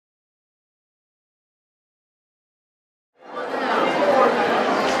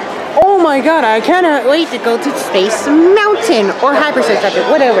my god, I cannot wait to go to Space Mountain or Hyperspace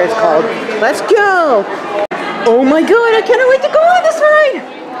Mountain, whatever it's called. Let's go! Oh my god, I cannot wait to go on this ride!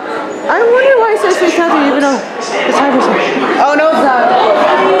 I wonder why it says Space Mountain even though it's Hyperspace. Oh no, it's not.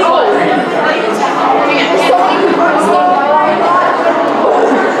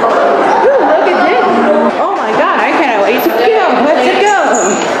 Ooh, look at this! Oh my god, I cannot wait to go! Let's go!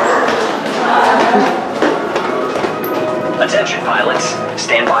 Attention pilots,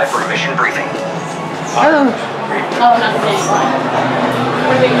 stand by for a mission briefing. Hello. Oh, not standing by.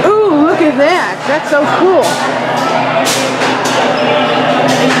 Ooh, look at that. That's so cool.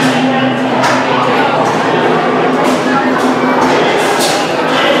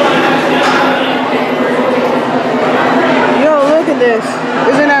 Yo, look at this.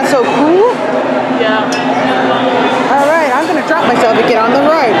 Isn't that so cool? Yeah. Alright, I'm gonna drop myself and get on the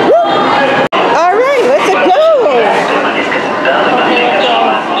ride. Alright, let's go!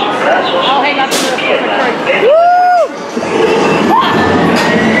 I'll hang up to the Woo!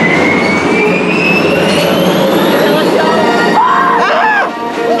 Let's go. Ah!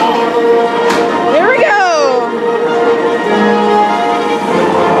 Here we go!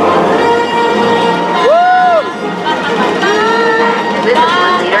 Woo! This is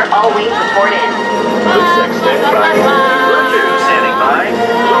Blue Leader. All wings report in. Blue 6 standing by. Blue 2 standing by.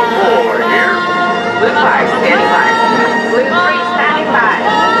 Blue 4 here. Blue 5 standing by. Blue 3 standing by.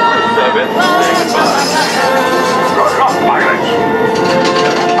 Blue 7 standing by. Good luck, pilots.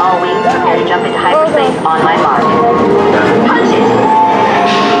 All wings prepare to jump into hyperspace on my mark. Punch it!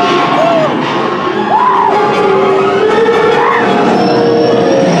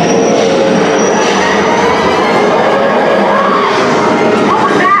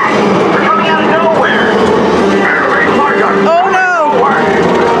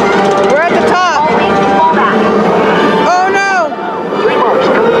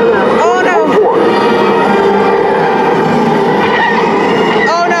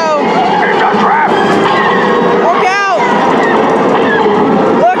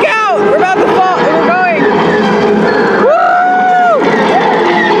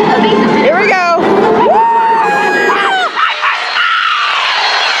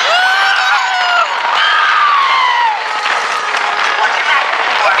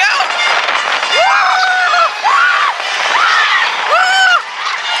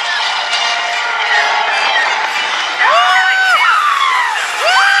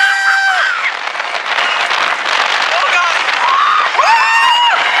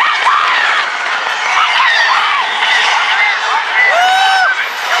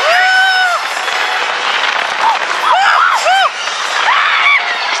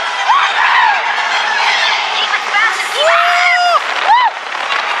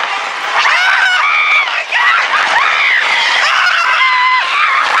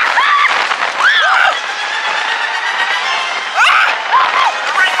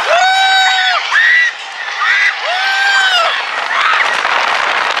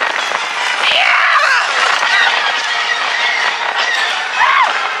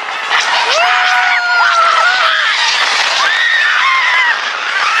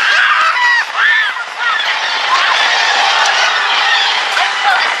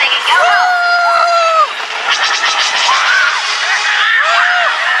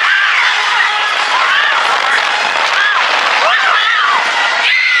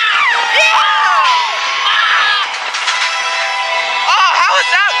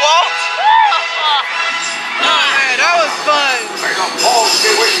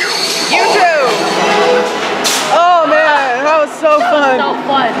 So fun. So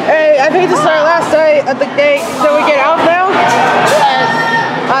fun. Hey, I paid to start last night at the gate. So we get out now? Yes.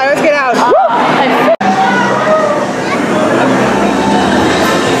 Alright, let's get out.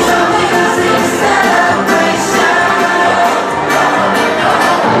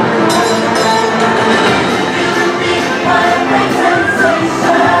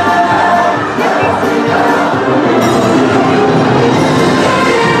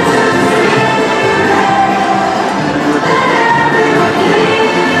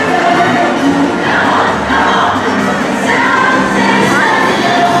 Sounds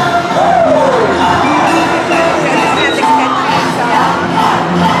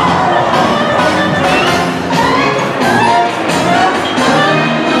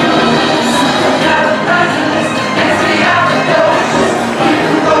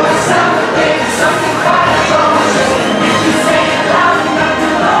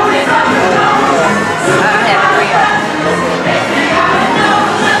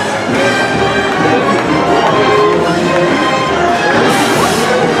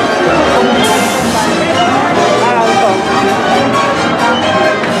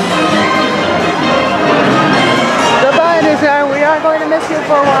us here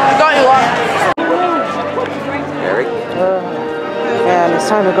for a while. Got you up. Eric? And it's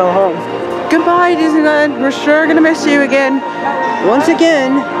time to go home. Goodbye, Disneyland. We're sure gonna miss you again. Once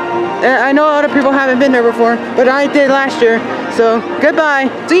again. I know a lot of people haven't been there before, but I did last year. So goodbye.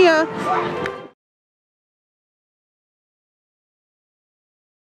 See ya.